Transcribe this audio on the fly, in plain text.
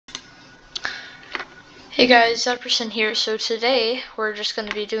Hey guys, Epperson here. So today we're just going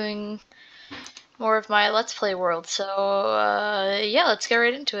to be doing more of my Let's Play world. So yeah, let's get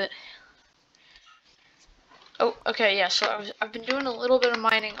right into it. Oh, okay, yeah. So I've been doing a little bit of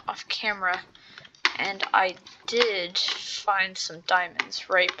mining off camera, and I did find some diamonds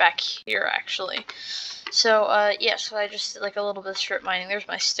right back here actually. So yeah, so I just did like a little bit of strip mining. There's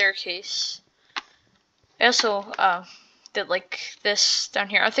my staircase. I also did like this down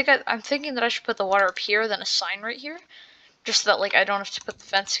here. I'm thinking that I should put the water up here, then a sign right here. Just so that like I don't have to put the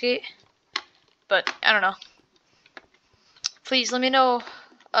fence gate. But I don't know. Please let me know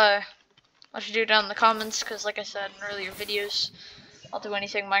what you do down in the comments, because like I said in earlier videos, I'll do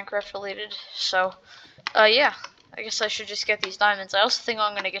anything Minecraft related. So yeah, I guess I should just get these diamonds. I also think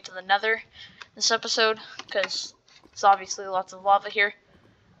I'm gonna get to the Nether this episode, because there's obviously lots of lava here.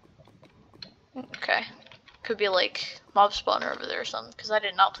 Okay, could be like mob spawner over there or something, because I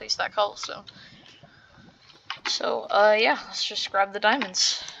did not place that cobblestone. So yeah, let's just grab the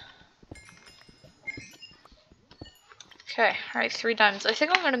diamonds. Okay, alright, 3 diamonds. I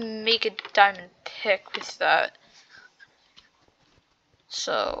think I'm gonna make a diamond pick with that.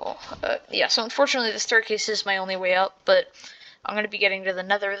 So, yeah, so unfortunately the staircase is my only way up, but I'm gonna be getting to the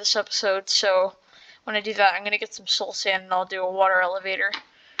Nether this episode, so when I do that, I'm gonna get some soul sand and I'll do a water elevator,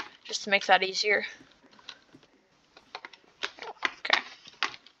 just to make that easier. Okay.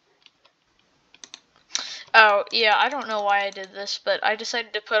 Oh, yeah, I don't know why I did this, but I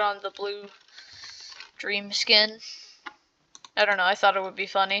decided to put on the blue dream skin. I don't know, I thought it would be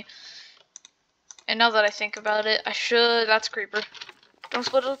funny. And now that I think about it, I should... That's creeper. Don't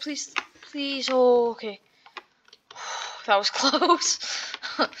split it, please. Please. Oh, okay. That was close.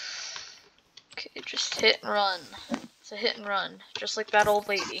 Okay, just hit and run. It's a hit and run, just like that old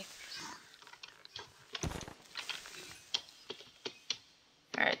lady.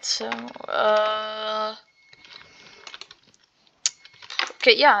 Alright, so,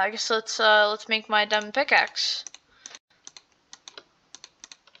 okay, yeah, I guess let's make my diamond pickaxe.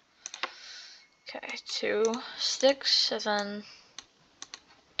 Okay, 2 sticks, and then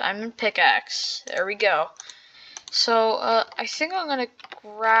diamond pickaxe. There we go. So, I think I'm gonna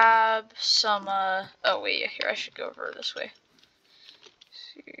grab some, oh wait, here, I should go over this way.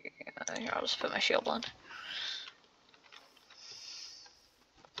 Here, I'll just put my shield on.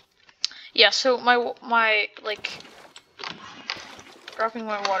 Yeah, so my, like, dropping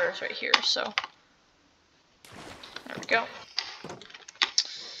my water is right here, so. There we go.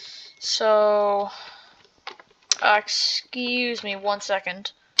 So, excuse me 1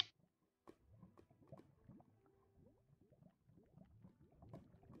 second.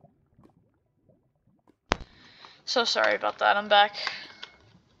 So sorry about that, I'm back.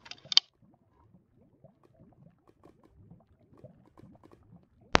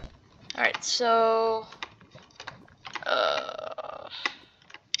 Alright, so...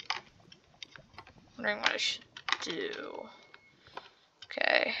 wondering what I should do.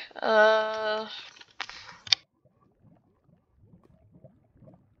 Okay,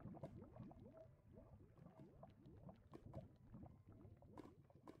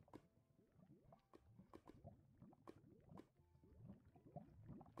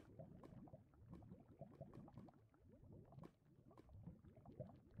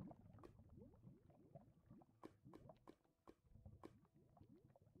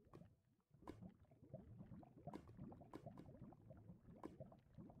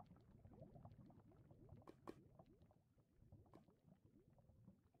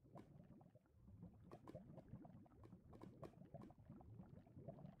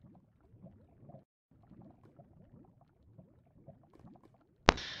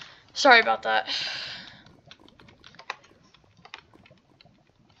 sorry about that.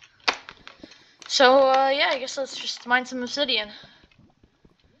 So, yeah, I guess let's just mine some obsidian.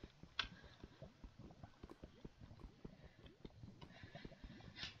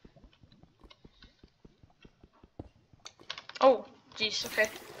 Oh, jeez, okay.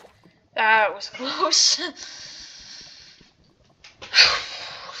 That was close.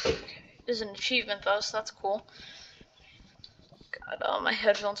 Okay. There's an achievement though, so that's cool. God, oh, my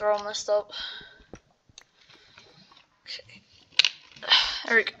headphones are all messed up. Okay.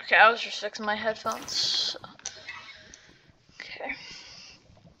 There we go. Okay, I was just fixing my headphones. So. Okay.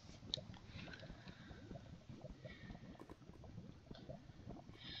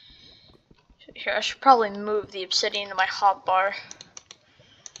 Here, I should probably move the obsidian to my hotbar.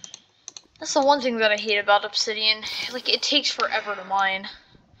 That's the one thing that I hate about obsidian. Like, it takes forever to mine.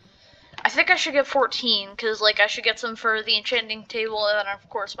 I think I should get 14, because, like, I should get some for the enchanting table, and then, of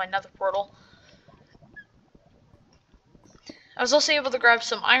course, my nether portal. I was also able to grab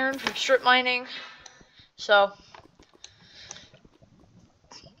some iron from strip mining. So,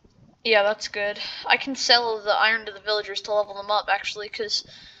 yeah, that's good. I can sell the iron to the villagers to level them up, actually, because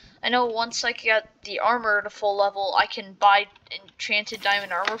I know once I get the armor to full level, I can buy enchanted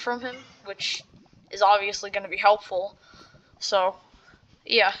diamond armor from him, which is obviously going to be helpful. So,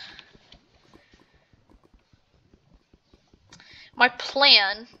 yeah. My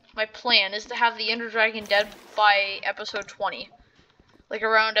plan is to have the Ender Dragon dead by episode 20. Like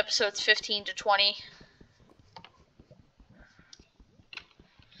around episodes 15 to 20.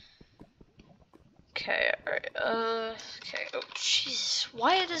 Okay, alright, okay, oh, jeez,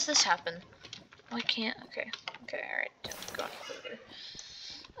 why does this happen? Why can't, okay, alright, don't go any further.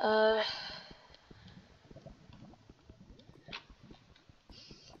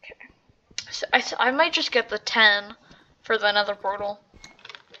 Okay, so I might just get the 10 for the nether portal.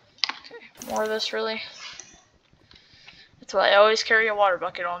 Okay, more of this, really? That's why I always carry a water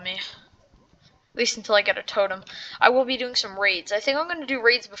bucket on me. At least until I get a totem. I will be doing some raids. I think I'm going to do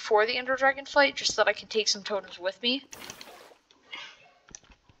raids before the Ender Dragon fight, just so that I can take some totems with me.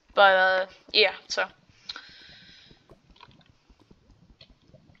 But, yeah, so.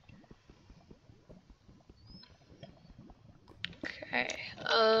 Okay,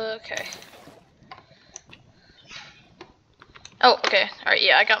 okay. Oh, okay, alright,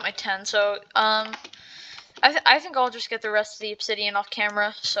 yeah, I got my 10, so, I think I'll just get the rest of the obsidian off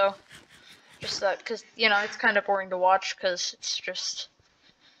camera, so. Just that, because, you know, it's kind of boring to watch, because it's just,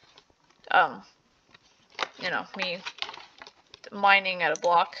 you know, me mining at a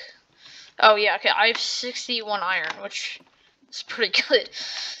block. Oh, yeah, okay, I have 61 iron, which is pretty good.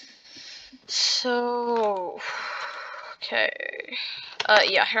 So, okay.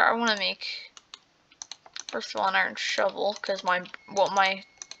 Yeah, here, I want to make, first of all, an iron shovel, because my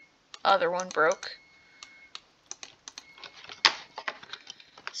other one broke.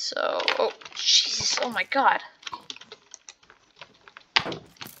 So, oh, Jesus, oh my god. Okay.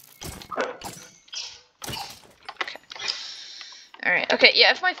 Alright, okay,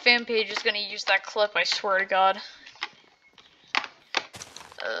 yeah, if my fan page is gonna use that clip, I swear to god.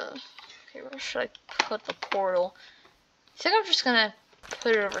 Okay, where should I put the portal? I think I'm just gonna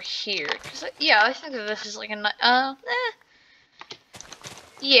put it over here, because, yeah, I think that this is like a,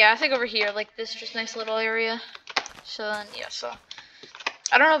 yeah, I think over here, like, this is just a nice little area. So then, yeah, so.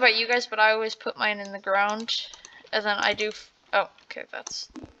 I don't know about you guys, but I always put mine in the ground, and then I do, oh, okay, that's,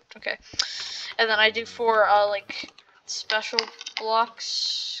 okay. And then I do 4, like, special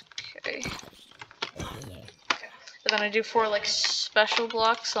blocks, okay. And then I do 4, like, special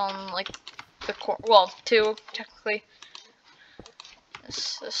blocks on, like, the well, 2, technically.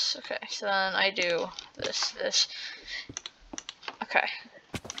 This, okay, so then I do this. Okay.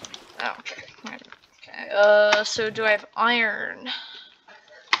 Oh, okay. Okay, so do I have iron?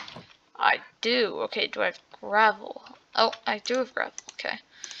 I do. Okay, do I have gravel? Oh, I do have gravel. Okay.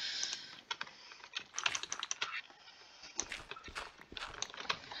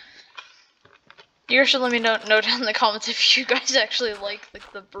 You guys should let me know down in the comments if you guys actually like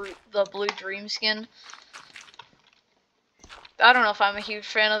the blue dream skin. I don't know if I'm a huge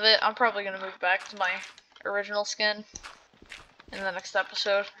fan of it. I'm probably gonna move back to my original skin in the next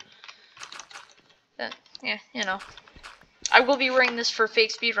episode. Then, yeah, you know. I will be wearing this for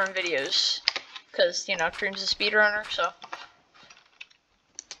fake speedrun videos, because, you know, Dream's a speedrunner, so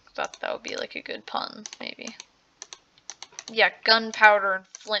thought that would be like a good pun, maybe. Yeah, gunpowder and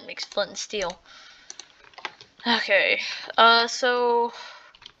flint makes flint and steel. Okay, so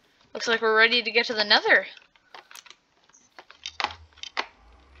looks like we're ready to get to the nether.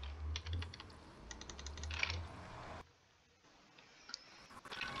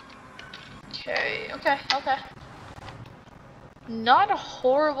 Okay. Not a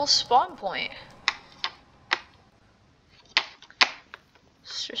horrible spawn point.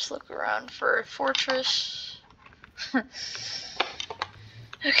 Let's just look around for a fortress.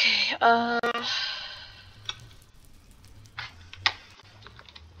 Okay, let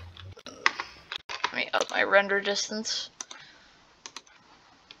me up my render distance.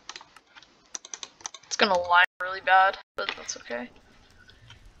 It's gonna lag really bad, but that's okay.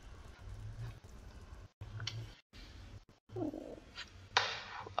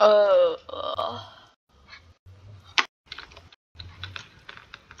 Oh,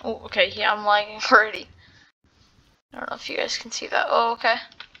 okay, yeah, I'm lagging already. I don't know if you guys can see that. Oh, okay.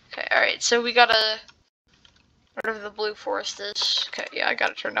 Okay, alright, so we gotta, whatever the blue forest is. Okay, yeah, I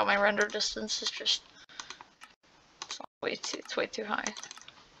gotta turn down my render distance. It's just, it's way too high.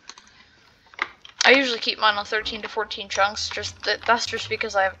 I usually keep mine on 13 to 14 chunks, that's just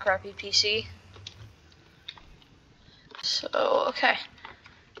because I have a crappy PC. So, okay.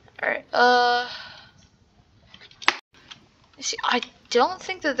 Alright, See, I don't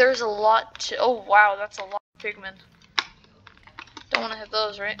think that there's a lot to. Oh wow, that's a lot of pigmen. Don't want to hit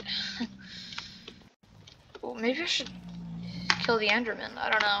those, right? Ooh, maybe I should kill the Enderman. I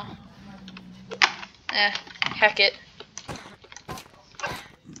don't know. Heck it.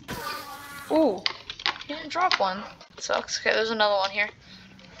 Ooh, he didn't drop one. Sucks. Okay, there's another one here.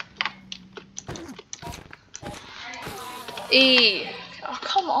 Oh,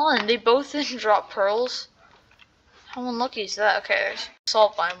 come on. They both didn't drop pearls. How unlucky is that? Okay, there's a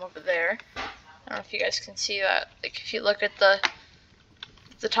salt biome over there. I don't know if you guys can see that. Like, if you look at the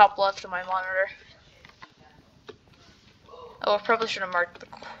top left of my monitor. Oh, I probably should have marked the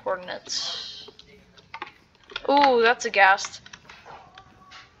coordinates. Ooh, that's a ghast.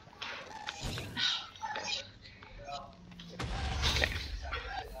 Okay.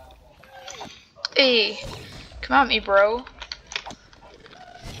 Hey, come at me, bro.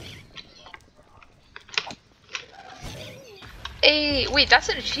 Hey, wait, that's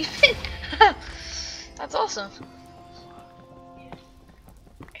an achievement? That's awesome.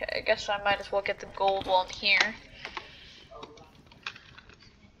 Okay, I guess I might as well get the gold while I'm here.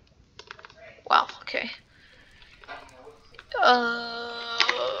 Wow, okay.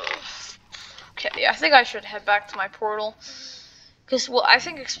 Okay, I think I should head back to my portal. Because, well, I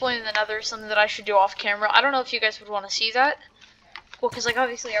think exploring the Nether is something that I should do off camera. I don't know if you guys would want to see that. Well, because, like,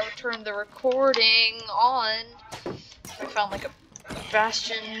 obviously I would turn the recording on if I found, like, a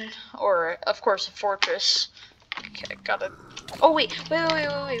bastion or, of course, a fortress. Okay, gotta... Oh, wait.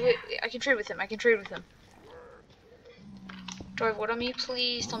 Wait. I can trade with him. Do I have wood on me?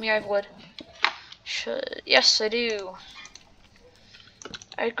 Please tell me I have wood. Yes, I do.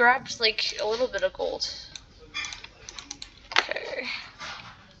 I grabbed, like, a little bit of gold. Okay.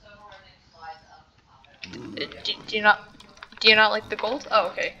 Do you not like the gold? Oh,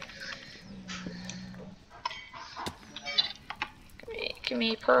 okay. Give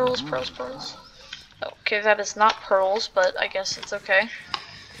me pearls. Okay, that is not pearls, but I guess it's okay.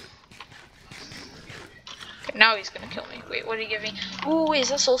 Okay, now he's gonna kill me. Wait, what did he give me? Ooh, wait, is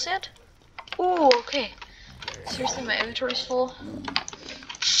that soul sand? Ooh, okay. Seriously, my inventory's full.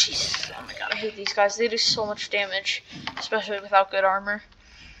 Jeez, oh my god, I hate these guys. They do so much damage, especially without good armor.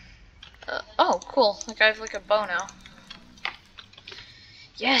 Oh, cool. Like, I have, like, a bow now.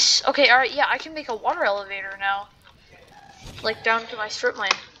 Yes! Okay, alright, yeah, I can make a water elevator now. Like, down to my strip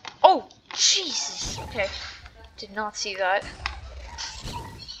mine. Oh, Jesus! Okay, did not see that.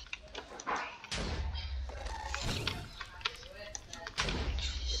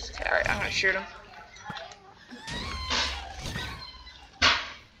 Okay, alright, I'm gonna shoot him.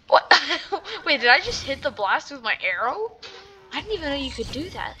 What? Wait, did I just hit the blast with my arrow? I didn't even know you could do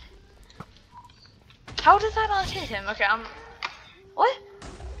that. How did that not hit him? Okay, what?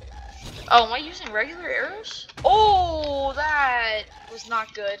 Oh, am I using regular arrows? Oh, that was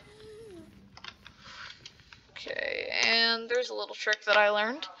not good. Okay, and there's a little trick that I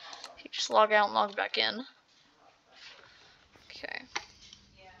learned. You just log out and log back in. Okay.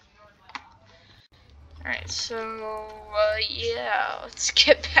 Alright, so, yeah, let's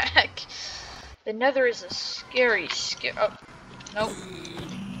get back. The Nether is a scary, oh, nope.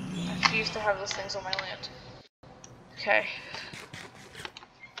 I refuse to have those things on my land. Okay.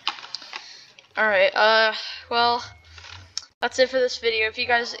 Alright, well, that's it for this video. If you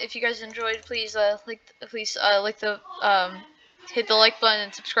guys enjoyed, please, hit the like button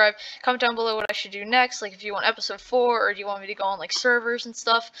and subscribe. Comment down below what I should do next, like if you want episode 4, or do you want me to go on, like, servers and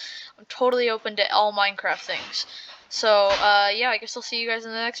stuff. I'm totally open to all Minecraft things. So, yeah, I guess I'll see you guys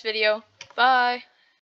in the next video. Bye!